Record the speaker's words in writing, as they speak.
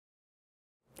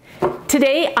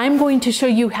Today, I'm going to show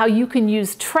you how you can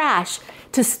use trash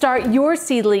to start your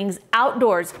seedlings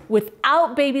outdoors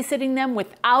without babysitting them,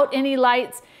 without any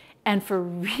lights, and for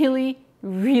really,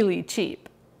 really cheap.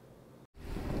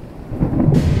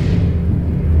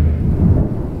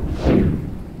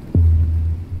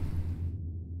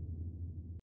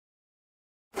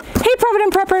 Hey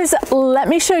Provident Preppers, let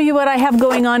me show you what I have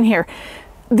going on here.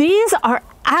 These are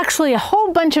actually a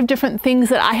whole bunch of different things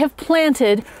that I have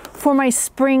planted for my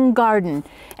spring garden,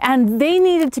 and they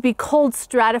needed to be cold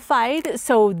stratified.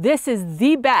 So this is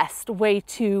the best way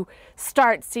to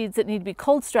start seeds that need to be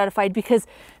cold stratified because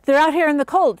they're out here in the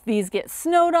cold. These get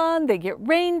snowed on, they get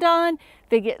rained on,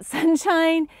 they get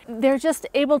sunshine. They're just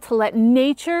able to let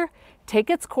nature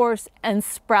take its course and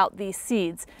sprout these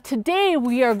seeds. Today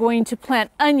we are going to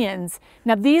plant onions.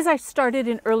 Now these I started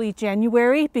in early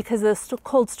January because of the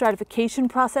cold stratification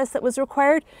process that was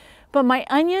required, but my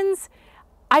onions,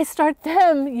 I start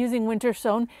them using winter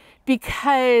sown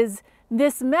because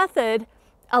this method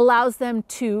allows them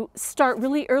to start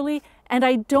really early and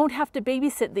I don't have to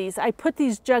babysit these. I put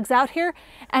these jugs out here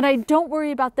and I don't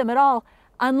worry about them at all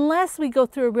unless we go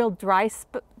through a real dry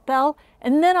spell,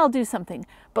 and then I'll do something.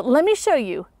 But let me show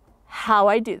you how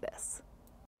I do this.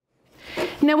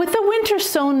 Now with the winter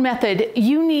sown method,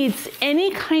 you need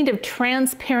any kind of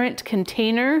transparent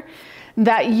container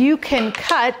that you can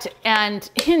cut and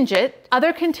hinge it.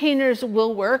 Other containers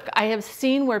will work. I have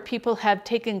seen where people have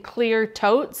taken clear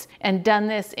totes and done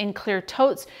this in clear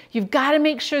totes. You've got to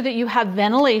make sure that you have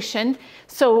ventilation.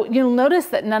 So you'll notice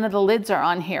that none of the lids are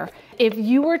on here. If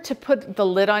you were to put the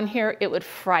lid on here, it would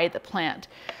fry the plant.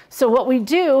 So what we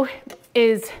do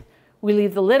is we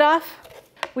leave the lid off,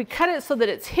 we cut it so that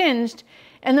it's hinged,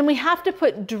 and then we have to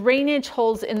put drainage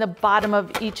holes in the bottom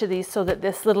of each of these so that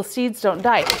this little seeds don't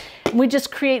die. And we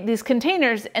just create these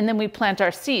containers and then we plant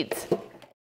our seeds.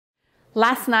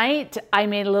 Last night, I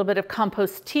made a little bit of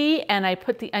compost tea and I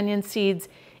put the onion seeds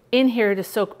in here to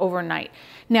soak overnight.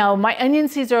 Now, my onion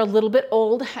seeds are a little bit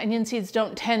old. Onion seeds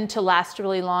don't tend to last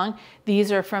really long.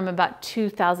 These are from about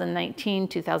 2019,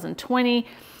 2020.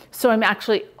 So I'm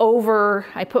actually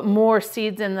I put more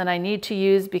seeds in than I need to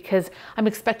use because I'm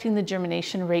expecting the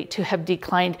germination rate to have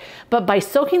declined. But by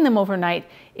soaking them overnight,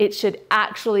 it should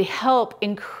actually help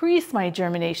increase my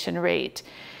germination rate.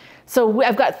 So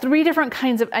I've got 3 different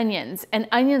kinds of onions, and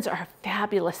onions are a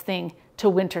fabulous thing to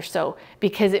winter sow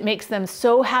because it makes them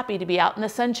so happy to be out in the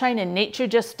sunshine and nature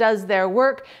just does their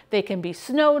work. They can be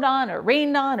snowed on or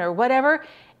rained on or whatever,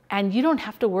 and you don't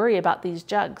have to worry about these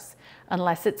jugs.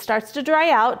 Unless it starts to dry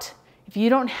out, if you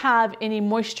don't have any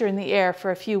moisture in the air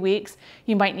for a few weeks,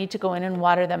 you might need to go in and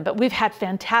water them. But we've had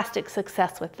fantastic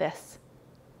success with this.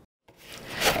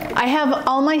 I have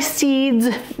all my seeds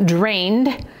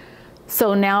drained.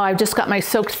 So now I've just got my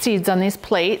soaked seeds on these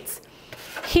plates.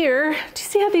 Here, do you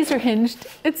see how these are hinged?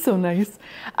 It's so nice.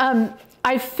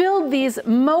 I filled these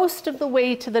most of the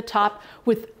way to the top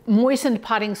with moistened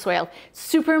potting soil.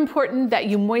 Super important that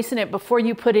you moisten it before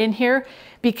you put in here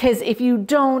because if you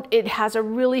don't, it has a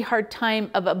really hard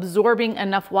time of absorbing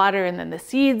enough water and then the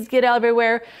seeds get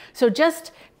everywhere. So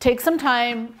just take some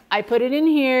time. I put it in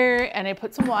here and I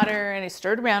put some water and I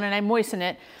stirred around and I moisten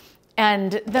it.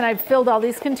 And then I've filled all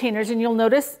these containers and you'll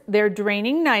notice they're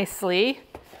draining nicely.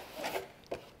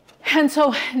 And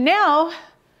so now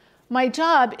my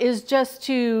job is just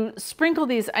to sprinkle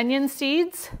these onion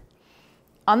seeds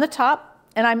on the top.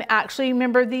 And I'm actually,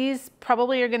 remember these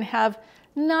probably are gonna have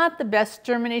not the best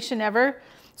germination ever.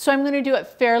 So I'm gonna do it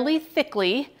fairly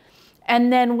thickly.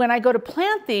 And then when I go to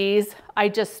plant these, I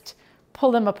just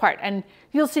pull them apart. And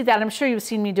you'll see that, I'm sure you've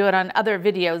seen me do it on other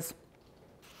videos.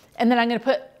 And then I'm gonna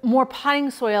put more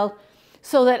potting soil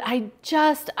so that I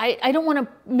don't want to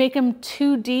make them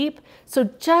too deep. So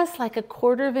just like a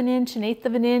 1/4 of an inch, 1/8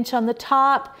 of an inch on the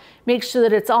top, make sure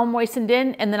that it's all moistened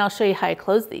in, and then I'll show you how I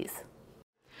close these.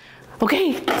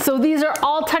 Okay, so these are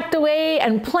all tucked away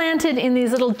and planted in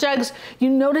these little jugs. You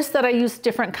notice that I use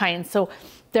different kinds. So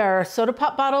there are soda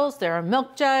pop bottles, there are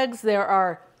milk jugs, there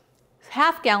are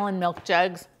 1/2 gallon milk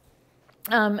jugs,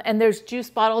 and there's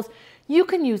juice bottles. You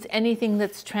can use anything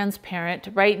that's transparent,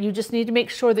 right? You just need to make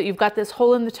sure that you've got this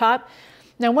hole in the top.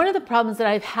 Now, one of the problems that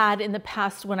I've had in the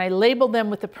past when I label them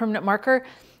with a permanent marker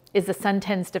is the sun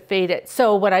tends to fade it.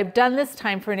 So what I've done this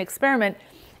time for an experiment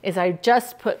is I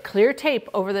just put clear tape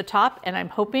over the top, and I'm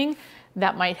hoping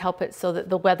that might help it so that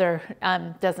the weather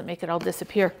doesn't make it all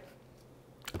disappear.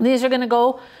 These are gonna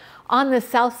go on the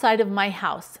south side of my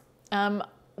house.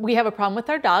 We have a problem with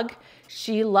our dog.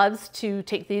 She loves to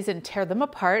take these and tear them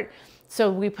apart. So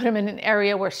we put them in an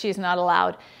area where she's not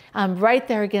allowed. right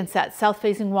there against that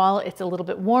south-facing wall. It's a little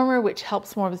bit warmer, which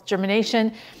helps more with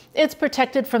germination. It's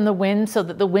protected from the wind so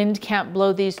that the wind can't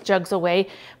blow these jugs away,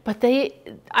 but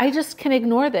I just can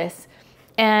ignore this.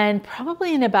 And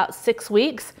probably in about 6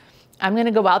 weeks, I'm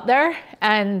gonna go out there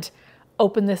and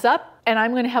open this up, and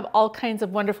I'm gonna have all kinds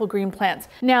of wonderful green plants.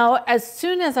 Now, as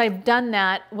soon as I've done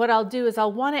that, what I'll do is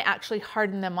I'll wanna actually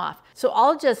harden them off. So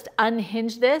I'll just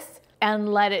unhinge this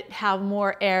and let it have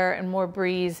more air and more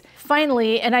breeze.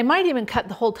 Finally, and I might even cut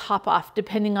the whole top off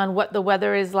depending on what the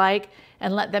weather is like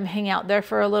and let them hang out there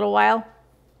for a little while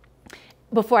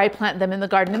before I plant them in the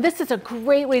garden. And this is a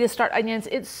great way to start onions.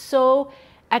 It's so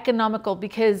economical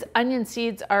because onion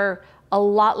seeds are a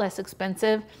lot less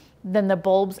expensive than the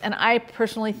bulbs. And I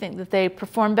personally think that they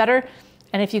perform better.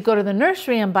 And if you go to the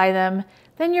nursery and buy them,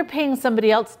 then you're paying somebody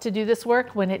else to do this work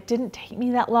when it didn't take me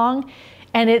that long.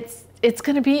 And it's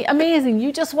gonna be amazing.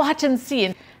 You just watch and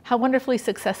see how wonderfully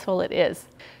successful it is.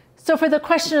 So for the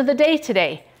question of the day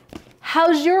today,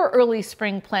 how's your early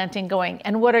spring planting going?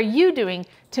 And what are you doing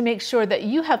to make sure that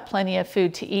you have plenty of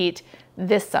food to eat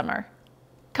this summer?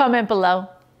 Comment below,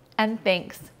 and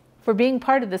thanks for being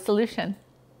part of the solution.